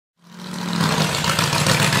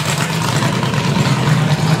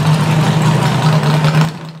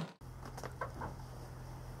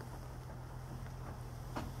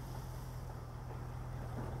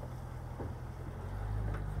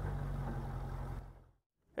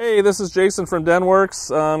Hey, this is Jason from Denwerks.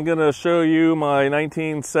 I'm going to show you my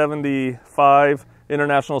 1975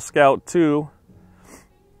 International Scout II.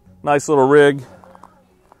 Nice little rig,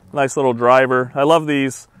 nice little driver. I love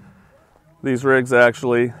these rigs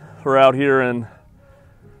actually. We're out here in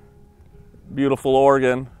beautiful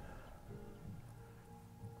Oregon.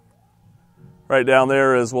 Right down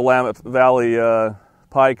there is Willamette Valley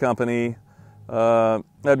Pie Company.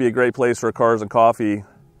 That'd be a great place for a cars and coffee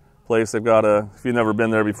place. They've got if you've never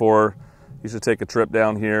been there before, you should take a trip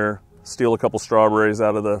down here, steal a couple strawberries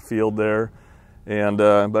out of the field there. And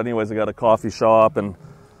but anyways, they got a coffee shop and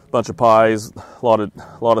a bunch of pies, a lot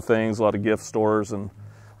of things, a lot of gift stores and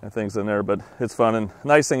things in there. But it's fun. And the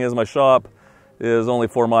nice thing is my shop is only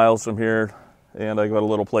 4 miles from here, and I got a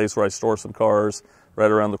little place where I store some cars right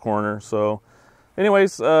around the corner. So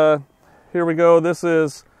anyways, here we go. This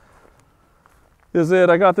is it.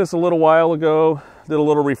 I got this a little while ago, did a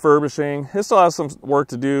little refurbishing. It still has some work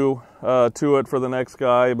to do to it for the next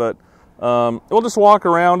guy, but we'll just walk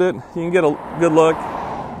around it. You can get a good look.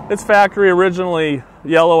 It's factory originally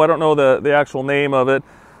yellow. I don't know the actual name of it.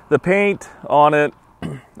 The paint on it,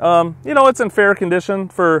 you know, it's in fair condition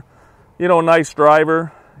for, you know, a nice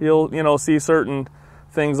driver. You'll, you know, see certain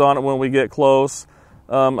things on it when we get close.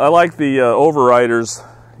 I like the overriders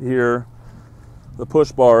here, the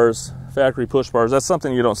push bars. Factory push bars. That's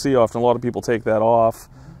something you don't see often. A lot of people take that off.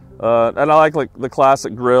 And I like the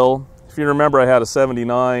classic grill. If you remember, I had a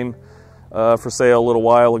 79 for sale a little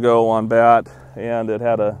while ago on bat, and it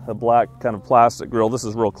had a black kind of plastic grill. This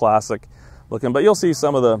is real classic looking, but you'll see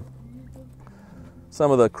some of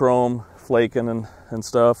the chrome flaking and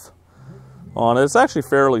stuff on it. It's actually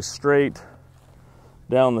fairly straight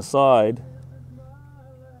down the side.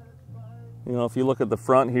 You know, if you look at the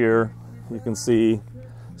front here, you can see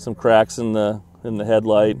some cracks in the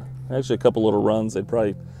headlight. Actually, a couple little runs they'd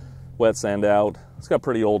probably wet sand out. It's got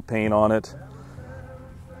pretty old paint on it.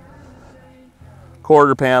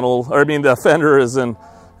 Quarter panel, or I mean the fender is in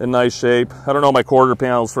nice shape. I don't know my quarter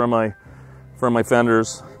panels from my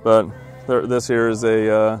fenders, but this here is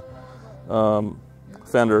a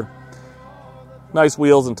fender. Nice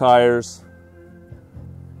wheels and tires.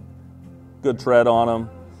 Good tread on them.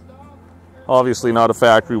 Obviously not a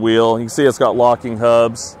factory wheel. You can see it's got locking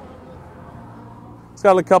hubs. It's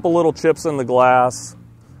got a couple little chips in the glass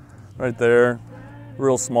right there.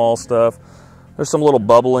 Real small stuff. There's some little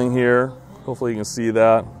bubbling here. Hopefully you can see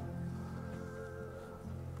that.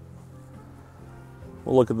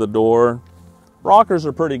 We'll look at the door. Rockers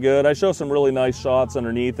are pretty good. I show some really nice shots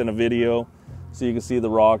underneath in a video so you can see the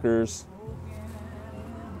rockers.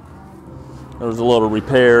 There was a little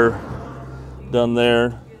repair done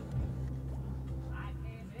there.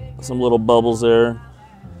 Some little bubbles there.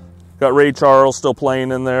 Got Ray Charles still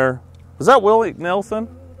playing in there. Is that Willie Nelson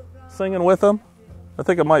singing with him? I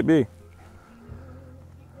think it might be.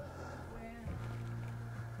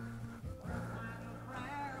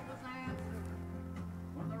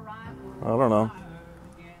 I don't know.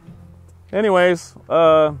 Anyways,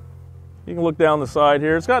 you can look down the side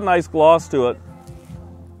here. It's got nice gloss to it.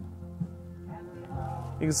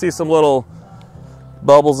 You can see some little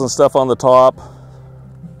bubbles and stuff on the top.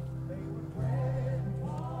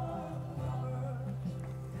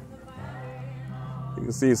 You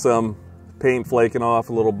can see some paint flaking off,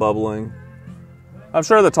 a little bubbling. I'm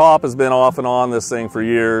sure the top has been off and on this thing for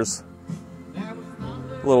years.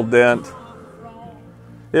 A little dent.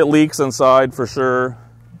 It leaks inside for sure.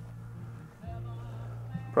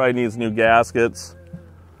 Probably needs new gaskets.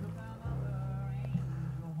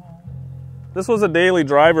 This was a daily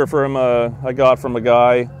driver from I got from a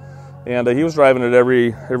guy, and he was driving it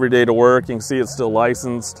every day to work. You can see it's still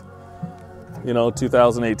licensed. You know,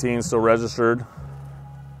 2018, still registered.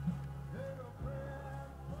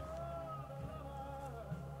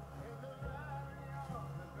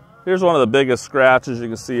 Here's one of the biggest scratches you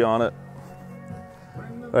can see on it.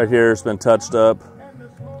 Right here, it's been touched up.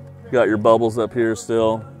 Got your bubbles up here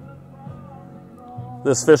still.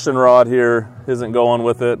 This fishing rod here isn't going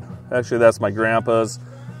with it. Actually, that's my grandpa's.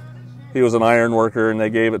 He was an iron worker and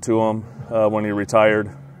they gave it to him when he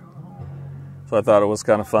retired. So I thought it was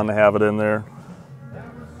kind of fun to have it in there.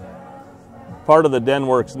 Part of the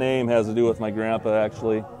Denwerks name has to do with my grandpa,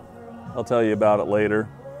 actually. I'll tell you about it later.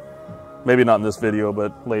 Maybe not in this video,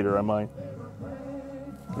 but later I might.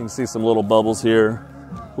 You can see some little bubbles here,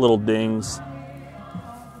 little dings.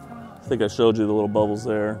 I think I showed you the little bubbles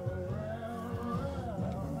there.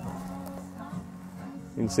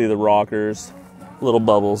 You can see the rockers, little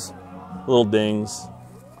bubbles, little dings.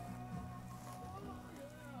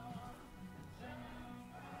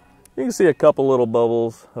 You can see a couple little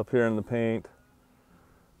bubbles up here in the paint.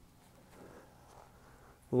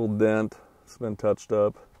 little dent. It's been touched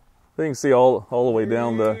up. You can see all the way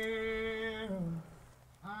down the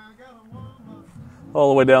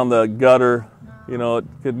gutter. You know, it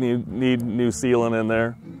could need new sealing in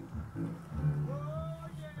there.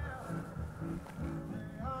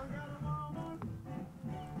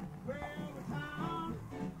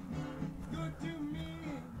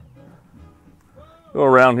 Go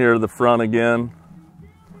around here to the front again.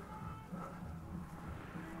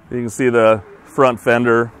 You can see the front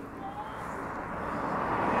fender.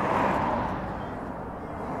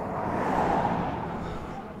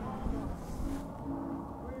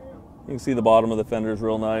 You can see the bottom of the fender is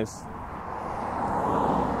real nice.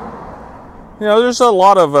 You know, there's a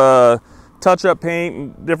lot of touch-up paint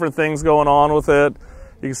and different things going on with it.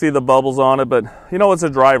 You can see the bubbles on it, but you know, it's a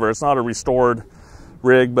driver. It's not a restored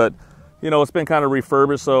rig, but you know, it's been kind of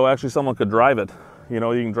refurbished, so actually someone could drive it. You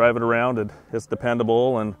know, you can drive it around, and it's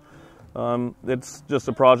dependable, and it's just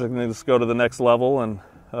a project that needs to go to the next level, and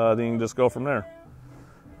then you can just go from there.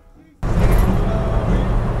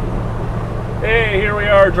 Hey, here we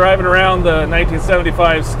are driving around the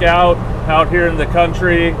 1975 Scout out here in the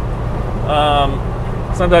country.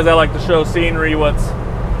 Sometimes I like to show scenery, what's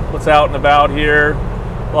out and about here.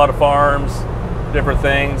 A lot of farms, different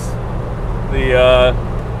things.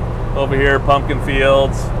 Over here, pumpkin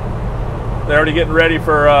fields. They're already getting ready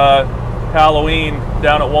for Halloween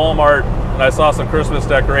down at Walmart, and I saw some Christmas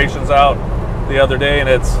decorations out the other day, and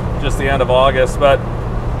it's just the end of August. But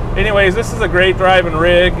anyways, this is a great driving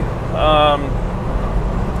rig.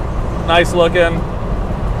 Nice looking.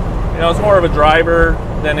 You know, it's more of a driver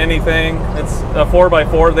than anything. It's a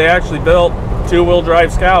 4x4. They actually built two-wheel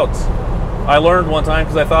drive Scouts. I learned one time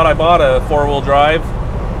because I thought I bought a four-wheel drive,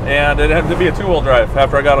 and it had to be a two-wheel drive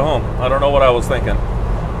after I got it home. I don't know what I was thinking.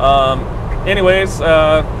 Anyways,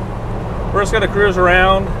 we're just going to cruise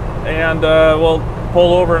around, and we'll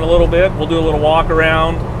pull over in a little bit. We'll do a little walk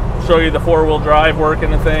around, show you the four-wheel drive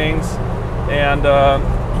working and things, and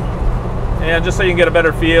just so you can get a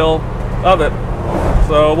better feel of it.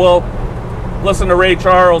 So we'll listen to Ray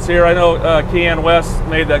Charles here. I know Kean West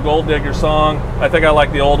made that Gold Digger song. I think I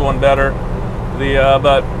like the old one better.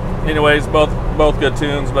 But anyways, both good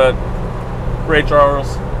tunes, but Ray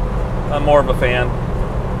Charles, I'm more of a fan.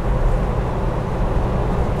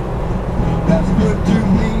 That's good to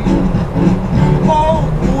me.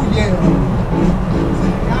 Oh yeah.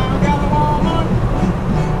 See, I got a woman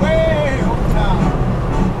way on top.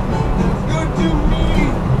 That's good to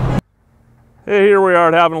me. Hey, here we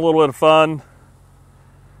are having a little bit of fun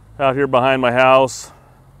out here behind my house.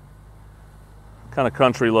 Kind of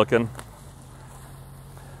country looking.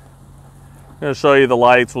 I'm going to show you the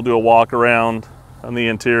lights. We'll do a walk around on the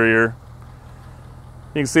interior.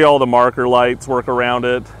 You can see all the marker lights work around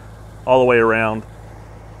it, all the way around.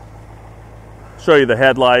 Show you the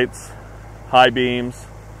headlights, high beams,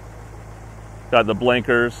 got the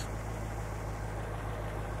blinkers,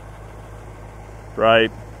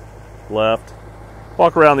 right, left.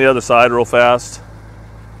 Walk around the other side real fast.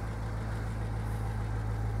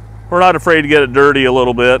 We're not afraid to get it dirty a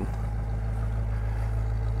little bit.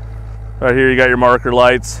 Right here you got your marker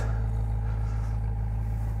lights,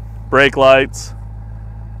 brake lights,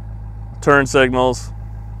 turn signals,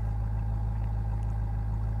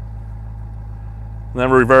 and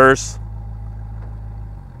then reverse.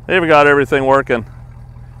 They've got everything working.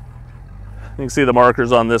 You can see the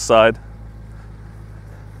markers on this side.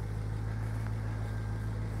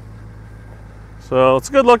 So it's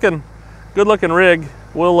a good looking rig.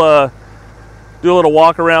 We'll do a little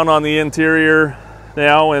walk around on the interior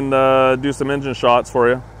now and do some engine shots for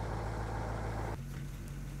you.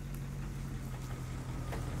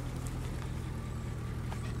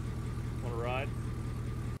 Want to ride?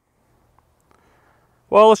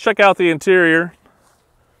 Well, let's check out the interior.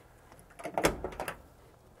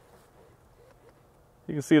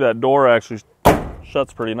 You can see that door actually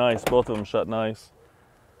shuts pretty nice. Both of them shut nice.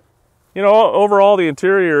 You know, overall the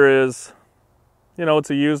interior is, you know, it's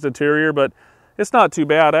a used interior, but it's not too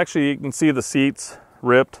bad. Actually, you can see the seats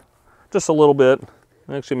ripped just a little bit,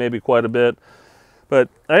 actually maybe quite a bit. But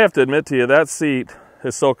I have to admit to you, that seat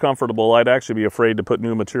is so comfortable, I'd actually be afraid to put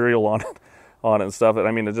new material on it and stuff.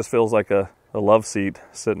 I mean, it just feels like a love seat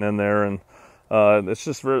sitting in there, and it's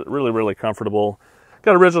just really, really comfortable.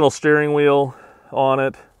 Got original steering wheel on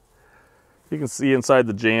it. You can see inside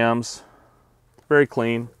the jams, very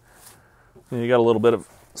clean. And you got a little bit of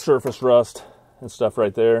surface rust and stuff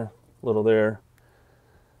right there, a little there.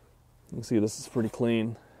 You can see this is pretty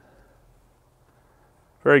clean.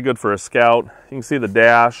 Very good for a Scout. You can see the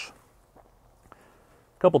dash.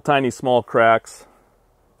 A couple tiny small cracks.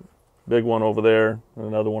 Big one over there, and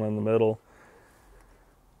another one in the middle.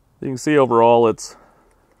 You can see overall it's,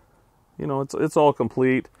 you know, it's all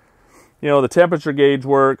complete. You know, the temperature gauge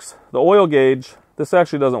works. The oil gauge, this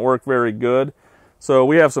actually doesn't work very good. So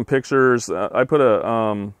we have some pictures. I put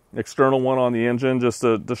a external one on the engine just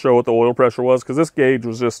to show what the oil pressure was, because this gauge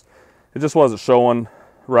was just, it just wasn't showing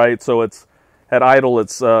right. So it's at idle,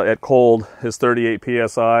 it's at cold is 38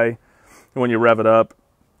 psi. And when you rev it up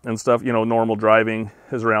and stuff, you know, normal driving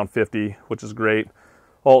is around 50, which is great.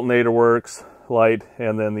 Alternator works, light,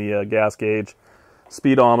 and then the gas gauge.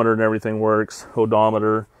 Speedometer and everything works.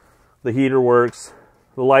 Odometer. The heater works.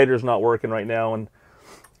 The lighter's not working right now, and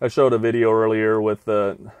I showed a video earlier with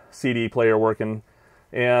the CD player working.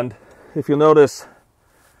 And if you'll notice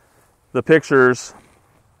the pictures,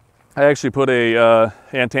 I actually put a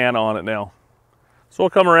antenna on it now. So we'll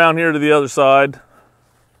come around here to the other side.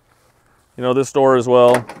 You know, this door as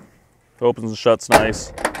well opens and shuts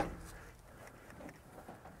nice.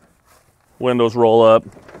 Windows roll up.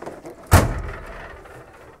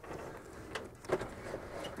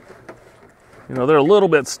 You know, they're a little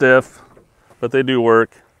bit stiff, but they do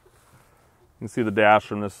work. You can see the dash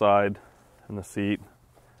from this side and the seat.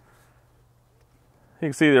 You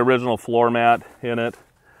can see the original floor mat in it.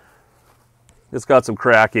 It's got some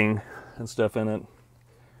cracking and stuff in it.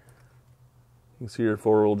 You can see your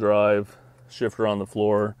four-wheel drive, shifter on the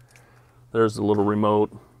floor. There's the little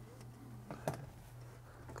remote.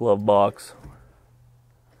 Glove box.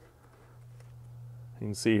 You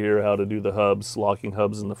can see here how to do the hubs, locking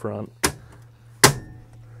hubs in the front.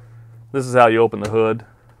 This is how you open the hood.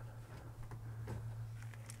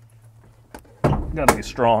 Gotta be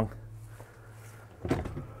strong.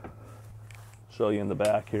 Show you in the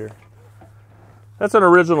back here. That's an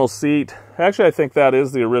original seat. Actually, I think that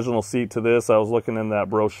is the original seat to this. I was looking in that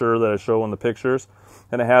brochure that I show in the pictures,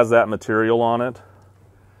 and it has that material on it.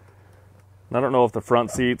 I don't know if the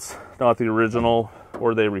front seat's not the original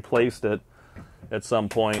or they replaced it at some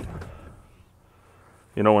point.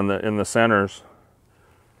 You know, in the centers.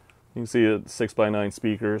 You can see it 6x9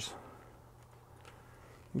 speakers.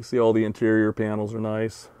 You can see all the interior panels are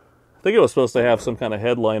nice. I think it was supposed to have some kind of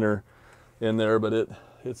headliner in there, but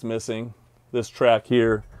it's missing. This track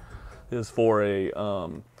here is for a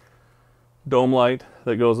dome light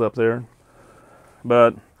that goes up there.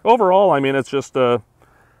 But overall, I mean, it's just a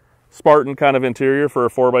Spartan kind of interior for a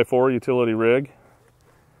 4x4 utility rig.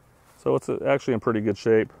 So it's actually in pretty good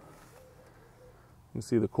shape. You can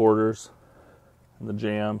see the quarters and the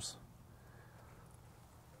jams.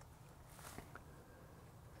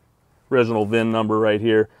 Original VIN number right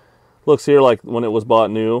here. Looks here like when it was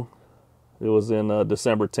bought new. It was in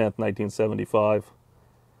December 10th, 1975.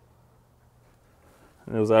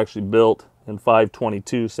 And it was actually built in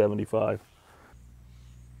 5/22/75.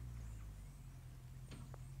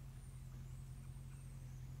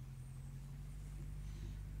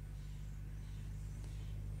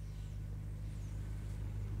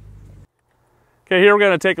 Okay, here we're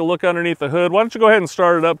going to take a look underneath the hood. Why don't you go ahead and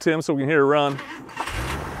start it up, Tim, so we can hear it run.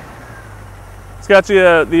 It's got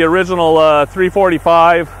you the original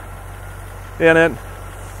 345 in it.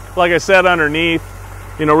 Like I said, underneath,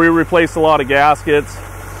 you know, we replaced a lot of gaskets.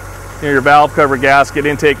 You know, your valve cover gasket,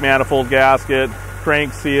 intake manifold gasket,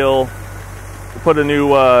 crank seal. We put a new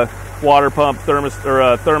water pump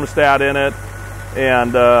thermostat in it,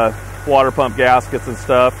 and water pump gaskets and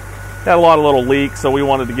stuff. Had a lot of little leaks, so we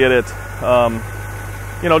wanted to get it,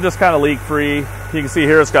 you know, just kind of leak free. You can see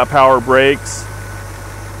here it's got power brakes.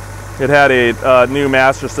 It had a new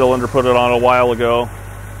master cylinder put it on a while ago.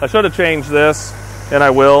 I should have changed this, and I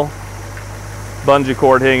will. Bungee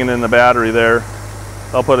cord hanging in the battery there.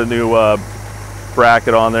 I'll put a new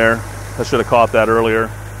bracket on there. I should have caught that earlier.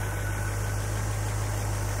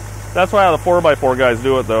 That's why how the 4x4 guys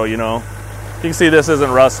do it, though, you know. You can see this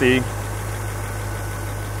isn't rusty.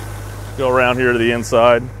 Go around here to the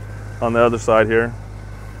inside, on the other side here.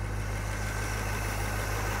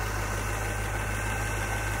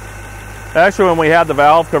 Actually, when we had the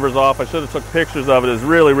valve covers off, I should have took pictures of it. It's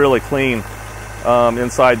really, really clean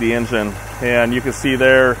inside the engine. And you can see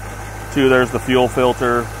there, too, there's the fuel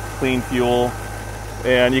filter, clean fuel.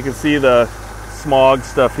 And you can see the smog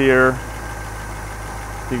stuff here.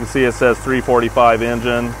 You can see it says 345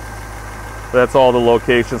 engine. That's all the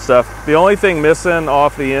location stuff. The only thing missing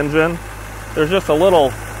off the engine, there's just a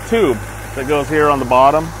little tube that goes here on the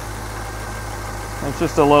bottom. It's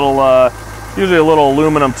just a little, usually a little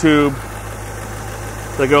aluminum tube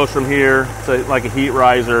that goes from here to like a heat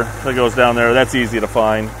riser that goes down there. That's easy to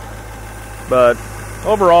find. But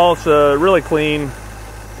overall, it's a really clean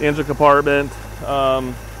engine compartment. You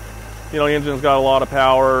know, the engine's got a lot of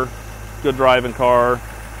power, good driving car,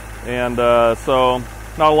 and so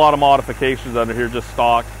not a lot of modifications under here, just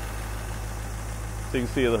stock. So you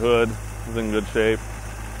can see the hood is in good shape.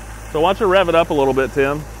 So why don't you rev it up a little bit,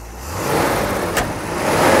 Tim?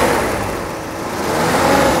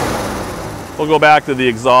 We'll go back to the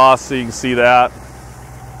exhaust so you can see that.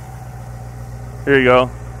 Here you go.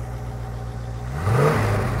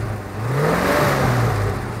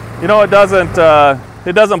 You know, it doesn't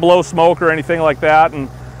blow smoke or anything like that, and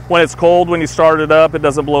when it's cold, when you start it up, it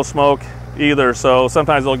doesn't blow smoke either. So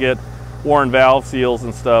sometimes they'll get worn valve seals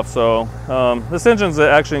and stuff. So this engine's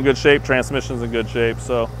actually in good shape. Transmission's in good shape.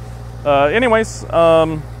 So anyways,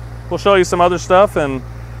 we'll show you some other stuff, and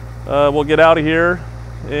we'll get out of here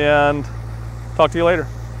and talk to you later.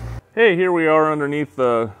 Hey, here we are underneath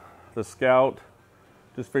the Scout.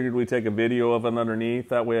 Just figured we'd take a video of it underneath.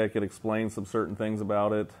 That way I could explain some certain things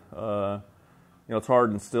about it. You know, it's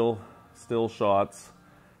hard in still shots,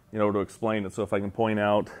 you know, to explain it. So if I can point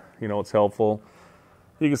out, you know, it's helpful.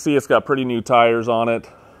 You can see it's got pretty new tires on it.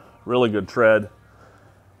 Really good tread.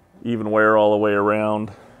 Even wear all the way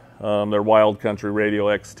around. They're Wild Country Radial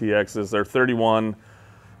XTXs. They're 31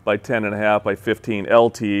 by 10.5 by 15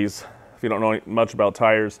 LTs. If you don't know much about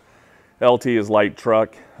tires, LT is light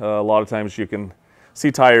truck. A lot of times you can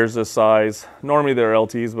see tires this size. Normally they're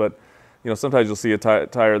LTs, but you know, sometimes you'll see a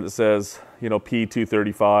tire that says, you know,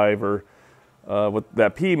 P235, or what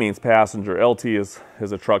that P means passenger. LT is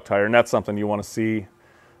a truck tire, and that's something you want to see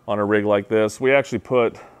on a rig like this. We actually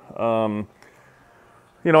put, you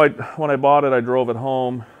know, when I bought it, I drove it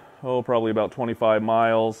home, probably about 25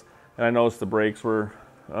 miles, and I noticed the brakes were,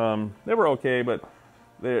 they were okay, but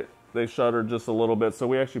they shuddered just a little bit. So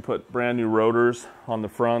we actually put brand new rotors on the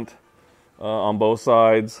front, on both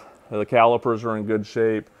sides. The calipers are in good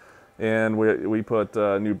shape, and we put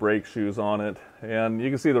new brake shoes on it. And you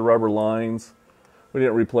can see the rubber lines. We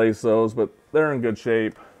didn't replace those, but they're in good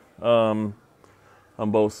shape on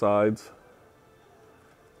both sides.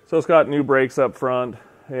 So it's got new brakes up front,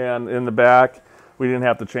 and in the back we didn't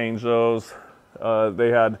have to change those. They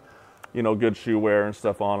had, you know, good shoe wear and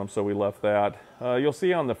stuff on them, so we left that. You'll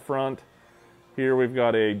see on the front here we've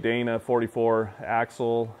got a Dana 44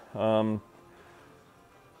 axle.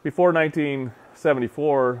 Before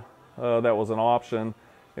 1974, that was an option.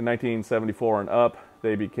 In 1974 and up,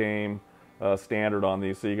 they became standard on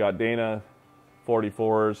these. So you got Dana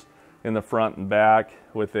 44s in the front and back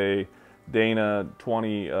with a Dana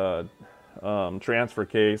 20 transfer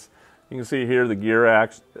case. You can see here the gear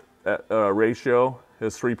ratio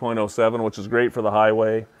is 3.07, which is great for the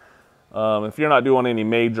highway. If you're not doing any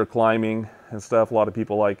major climbing and stuff, a lot of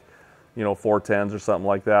people like, you know, 410s or something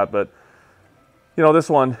like that. But you know, this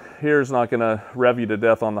one here is not going to rev you to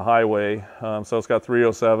death on the highway. So it's got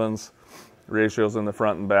 307s, ratios in the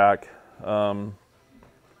front and back. You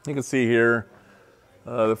can see here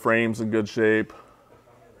the frame's in good shape.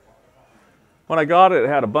 When I got it, it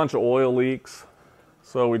had a bunch of oil leaks,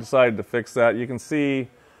 so we decided to fix that. You can see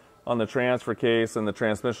on the transfer case and the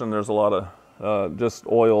transmission there's a lot of just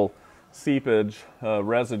oil seepage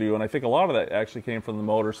residue, and I think a lot of that actually came from the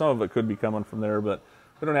motor. Some of it could be coming from there, but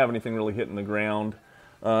we don't have anything really hitting the ground.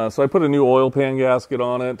 So I put a new oil pan gasket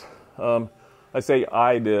on it. I say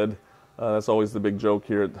I did. That's always the big joke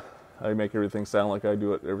here. I make everything sound like I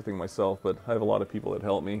do everything myself, but I have a lot of people that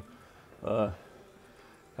help me out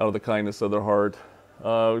of the kindness of their heart.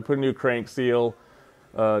 We put a new crank seal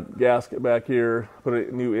gasket back here, put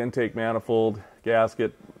a new intake manifold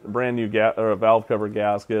gasket, brand new valve cover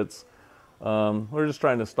gaskets. We're just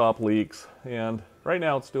trying to stop leaks, and right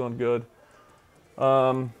now it's doing good.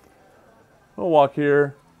 We'll walk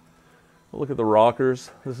here. We'll look at the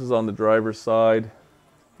rockers. This is on the driver's side. You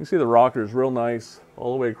can see the rockers real nice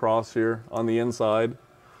all the way across here on the inside.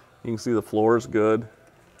 You can see the floor is good.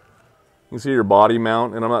 You can see your body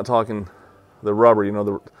mount, and I'm not talking the rubber. You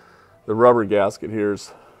know, the rubber gasket here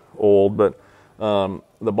is old, but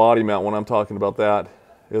the body mount, when I'm talking about that,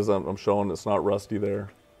 is I'm showing it's not rusty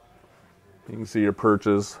there. You can see your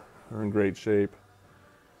perches are in great shape.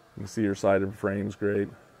 You can see your side of the frame's great.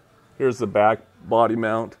 Here's the back body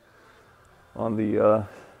mount on the,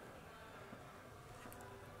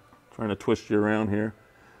 trying to twist you around here.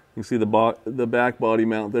 You can see the back body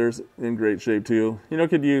mount there's in great shape too. You know,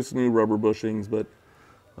 could use new rubber bushings, but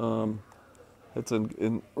it's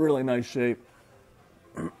in really nice shape.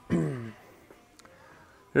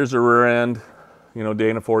 Here's the rear end, you know,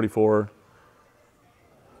 Dana 44.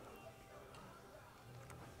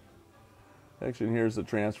 Actually, here's the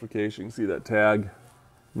transfer case. You can see that tag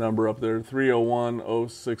number up there,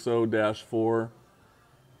 301060-4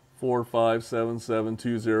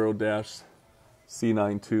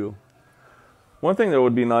 457720-C92. One thing that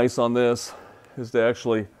would be nice on this is to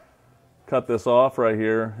actually cut this off right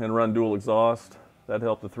here and run dual exhaust. That'd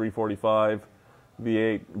help the 345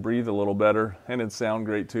 V8 breathe a little better, and it'd sound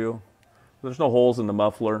great too. There's no holes in the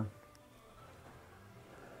muffler.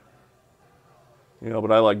 You know,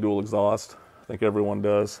 but I like dual exhaust. I think everyone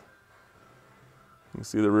does. You can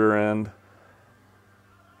see the rear end.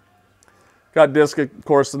 Got disc, of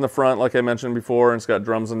course, in the front, like I mentioned before, and it's got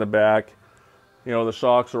drums in the back. You know, the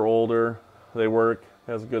shocks are older. They work.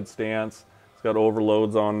 Has a good stance. It's got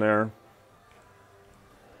overloads on there.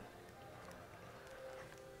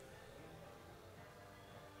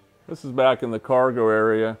 This is back in the cargo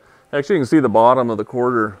area. Actually, you can see the bottom of the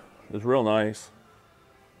quarter is real nice.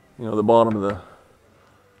 You know, the bottom of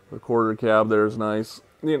the quarter cab there is nice.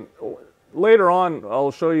 You know, later on,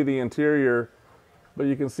 I'll show you the interior, but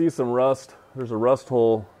you can see some rust. There's a rust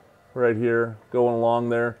hole right here going along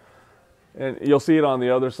there. And you'll see it on the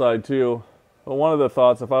other side too. But one of the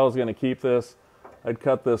thoughts, if I was going to keep this, I'd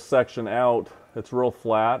cut this section out. It's real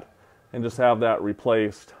flat, and just have that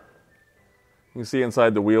replaced. You can see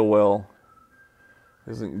inside the wheel well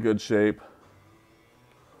is in good shape.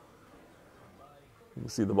 You can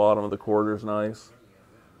see the bottom of the quarter is nice.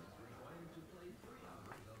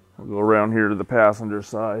 We'll go around here to the passenger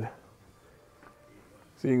side.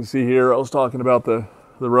 So you can see here, I was talking about the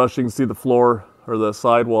rust. You can see the floor or the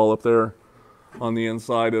sidewall up there on the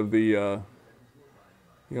inside of the, you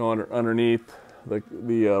know, underneath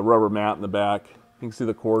the rubber mat in the back. You can see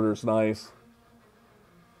the quarter's nice.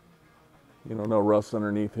 You know, no rust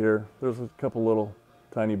underneath here. There's a couple little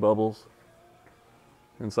tiny bubbles.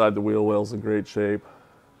 Inside the wheel well's in great shape.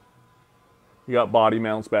 You got body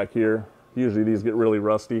mounts back here. Usually these get really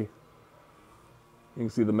rusty. You can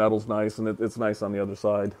see the metal's nice, and it's nice on the other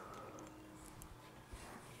side.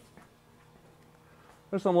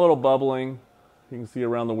 There's some little bubbling. You can see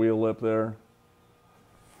around the wheel lip there.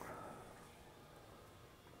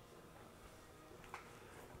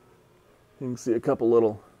 You can see a couple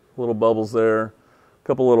little bubbles there, a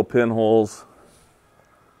couple little pinholes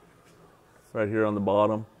right here on the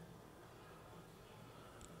bottom.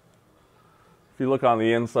 If you look on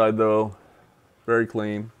the inside though, very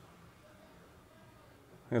clean.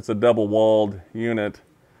 It's a double-walled unit.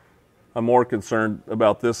 I'm more concerned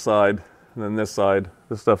about this side than this side.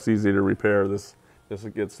 This stuff's easy to repair. This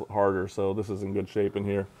it gets harder, so this is in good shape in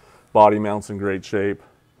here. Body mount's in great shape.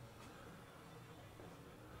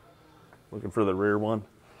 Looking for the rear one.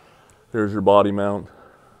 There's your body mount.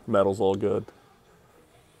 Metal's all good.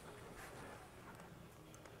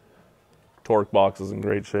 Torque box is in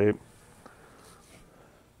great shape.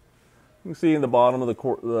 You can see in the bottom of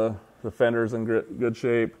the fender's in good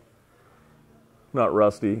shape. Not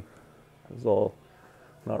rusty. It's all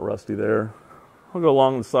not rusty there. I'll go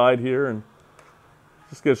along the side here, and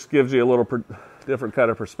just gives you a little different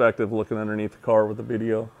kind of perspective looking underneath the car with the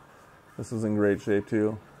video. This is in great shape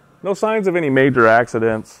too. No signs of any major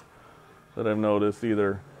accidents that I've noticed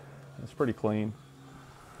either. It's pretty clean.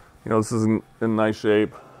 You know, this is in nice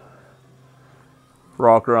shape.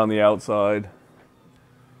 Rocker on the outside.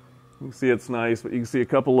 You can see it's nice, but you can see a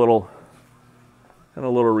couple little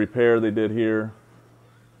repair they did here.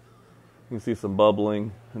 You can see some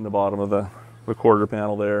bubbling in the bottom of the quarter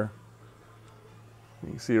panel there.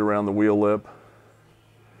 You can see around the wheel lip.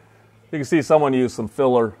 You can see someone used some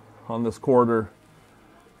filler on this quarter.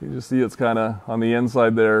 You just see it's kind of on the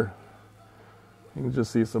inside there. You can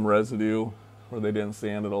just see some residue where they didn't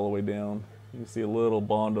sand it all the way down. You can see a little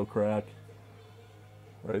Bondo crack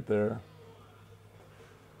right there.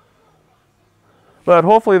 But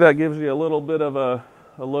hopefully that gives you a little bit of a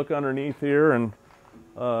look underneath here, and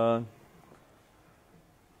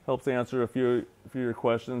helps answer a few of your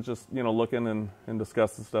questions, just, you know, looking and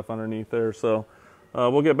discussing stuff underneath there. So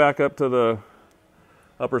we'll get back up to the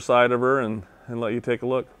upper side of her and let you take a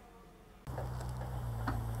look.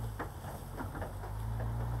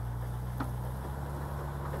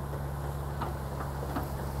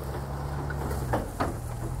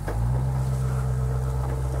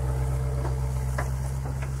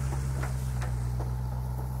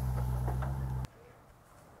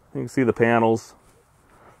 You can see the panels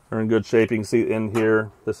are in good shape. You can see in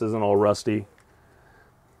here, this isn't all rusty.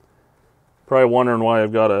 Probably wondering why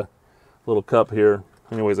I've got a little cup here.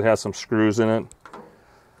 Anyways, it has some screws in it.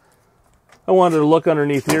 I wanted to look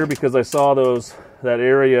underneath here because I saw that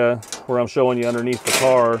area where I'm showing you underneath the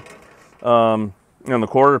car, and the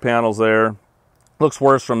quarter panels there. Looks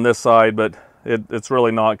worse from this side, but it's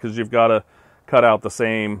really not, because you've got to cut out the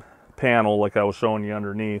same panel like I was showing you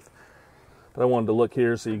underneath. But I wanted to look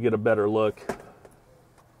here so you get a better look.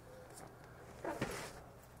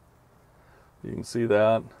 You can see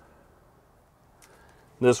that.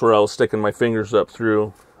 This is where I was sticking my fingers up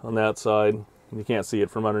through on that side. You can't see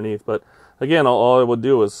it from underneath, but again, all I would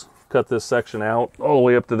do is cut this section out all the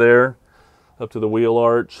way up to there, up to the wheel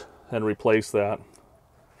arch, and replace that.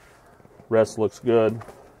 Rest looks good.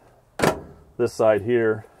 This side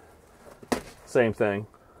here, same thing.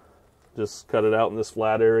 Just cut it out in this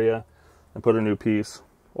flat area and put a new piece.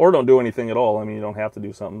 Or don't do anything at all. I mean, you don't have to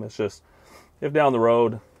do something. It's just, if down the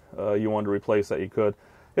road you wanted to replace that, you could.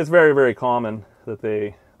 It's very, very common that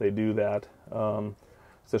they do that,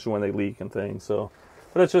 especially when they leak and things. So,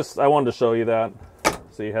 but it's just, I wanted to show you that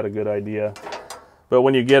so you had a good idea. But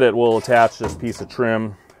when you get it, we'll attach this piece of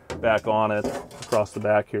trim back on it across the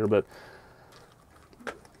back here. But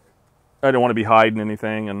I don't want to be hiding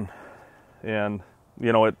anything, and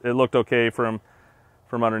you know, it looked okay from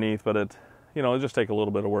underneath, but it just take a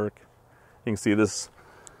little bit of work. You can see this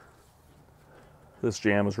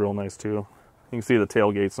jam is real nice too. You can see the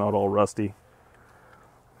tailgate's not all rusty.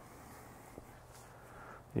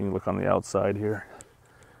 You can look on the outside here.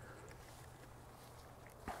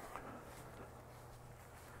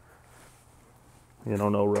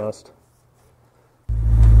 No rust.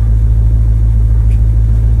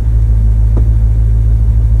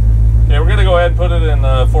 Okay, we're gonna go ahead and put it in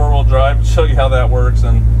 4-wheel drive and show you how that works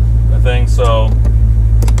and the thing. So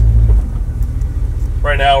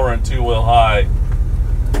right now we're in 2-wheel high.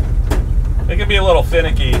 It can be a little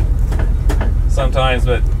finicky sometimes,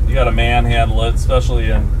 but you got to manhandle it, especially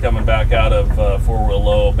in coming back out of 4-wheel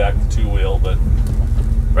low back to 2-wheel. But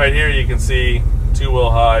right here you can see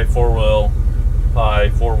 2-wheel high, 4-wheel high,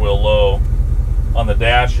 4-wheel low. On the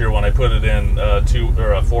dash here, when I put it in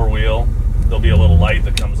 4-wheel, there'll be a little light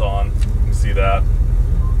that comes on. You can see that.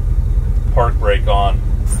 Park brake on.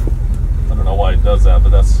 I don't know why it does that, but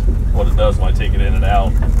that's what it does when I take it in and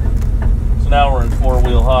out. So now we're in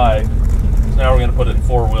 4-wheel high. So now we're going to put it in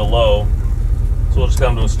 4-wheel low. So we'll just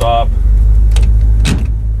come to a stop.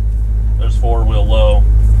 There's 4-wheel low.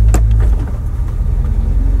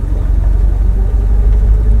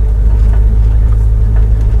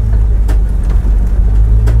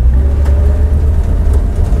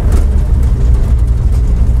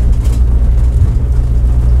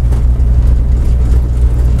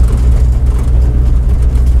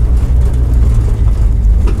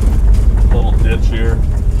 Little ditch here.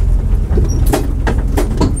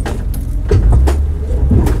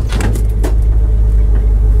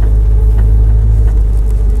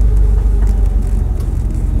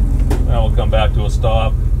 Back to a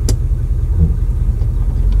stop.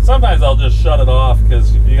 Sometimes I'll just shut it off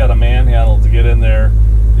because you got a manhandle to get in there.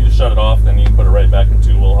 You just shut it off, then you can put it right back in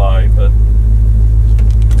 2-wheel high. But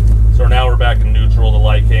so now we're back in neutral. The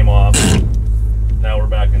light came